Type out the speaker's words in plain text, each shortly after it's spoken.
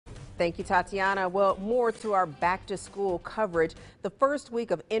Thank you, Tatiana. Well, more to our back to school coverage. The first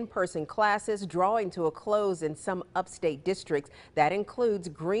week of in-person classes drawing to a close in some upstate districts. That includes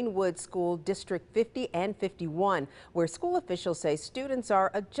Greenwood School District 50 and 51, where school officials say students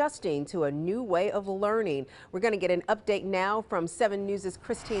are adjusting to a new way of learning. We're going to get an update now from 7 News'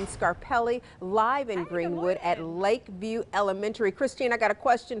 Christine Scarpelli live in Greenwood at Lakeview Elementary. Christine, I got a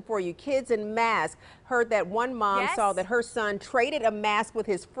question for you. Kids in masks. Heard that one mom saw that her son traded a mask with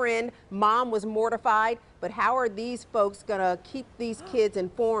his friend. Mom was mortified, but how are these folks gonna keep these kids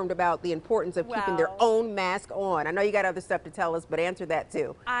informed about the importance of keeping their own mask on? I know you got other stuff to tell us, but answer that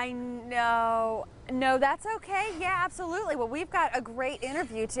too. I know. No, that's okay. Yeah, absolutely. Well, we've got a great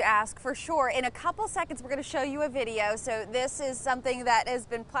interview to ask for sure. In a couple seconds, we're going to show you a video. So this is something that has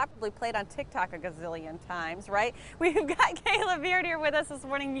been probably played on TikTok a gazillion times, right? We've got Kayla Beard here with us this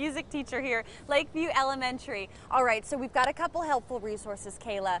morning, music teacher here, Lakeview Elementary. All right, so we've got a couple helpful resources,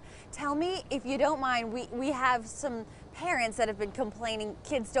 Kayla. Tell me, if you don't mind, we have some parents that have been complaining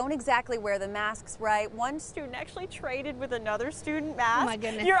kids don't exactly wear the masks right. One student actually traded with another student mask. Oh my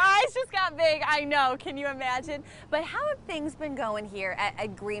goodness. Your eyes just got big, I know, can you imagine? But how have things been going here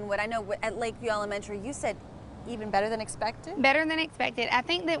at Greenwood? I know at Lakeview Elementary you said even better than expected? Better than expected. I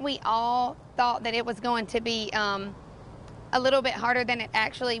think that we all thought that it was going to be a little bit harder than it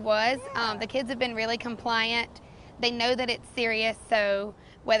actually was. The kids have been really compliant. They know that it's serious, so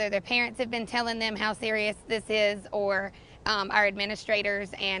whether their parents have been telling them how serious this is or our administrators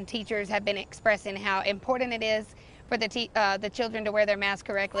and teachers have been expressing how important it is for the children to wear their mask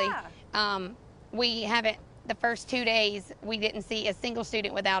correctly. We haven't, the first 2 days, we didn't see a single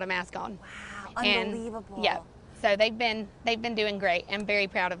student without a mask on. Wow, unbelievable. And, yeah. So they've been doing great. I'm very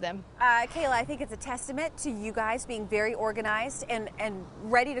proud of them. Kayla, I think it's a testament to you guys being very organized and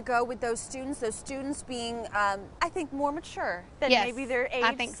ready to go with those students being, I think, more mature than maybe their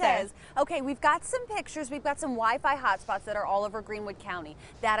age says. So. Okay, we've got some pictures. We've got some Wi-Fi hotspots that are all over Greenwood County.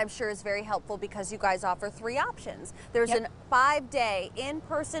 That I'm sure is very helpful because you guys offer 3 options. There's a 5-day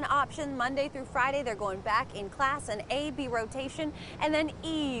in-person option, Monday through Friday. They're going back in class, an A-B rotation, and then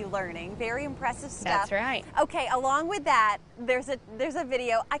e-learning. Very impressive stuff. That's right. Okay, along with that, there's a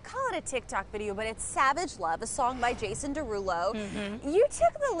video. I call it a TikTok video, but it's Savage Love, a song by Jason Derulo. You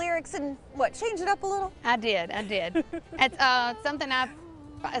took the lyrics and what, changed it up a little? I did. It's something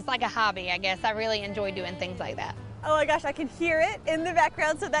it's like a hobby, I guess. I really enjoy doing things like that. Oh my gosh, I can hear it in the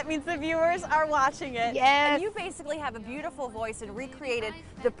background, so that means the viewers are watching it. Yes. And you basically have a beautiful voice and recreated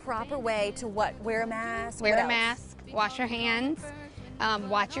the proper way to what? Wear a mask? Wear a mask, wash your hands,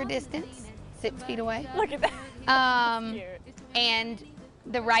 watch your distance, 6 feet away. Look at that. Cute. And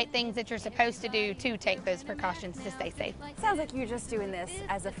the right things that you're supposed to do to take those precautions to stay safe. Sounds like you're just doing this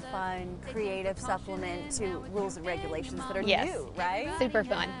as a fun, creative supplement to rules and regulations that are new, right? Super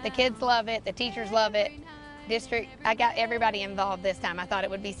fun. The kids love it. The teachers love it. I got everybody involved this time. I thought it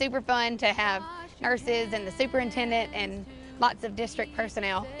would be super fun to have nurses and the superintendent and lots of district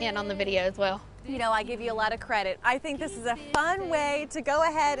personnel in on the video as well. You know, I give you a lot of credit. I think this is a fun way to go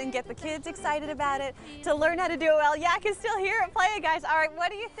ahead and get the kids excited about it, to learn how to do it well. Yeah, I can still hear it playing, guys. All right, what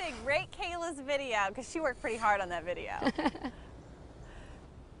do you think? Rate Kayla's video, because she worked pretty hard on that video.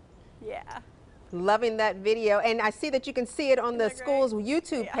 Yeah. Loving that video. And I see that you can see it on the school's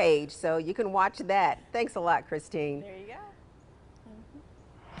YouTube page, so you can watch that. Thanks a lot, Christine. There you go.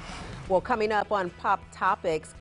 Well, coming up on Pop Topics,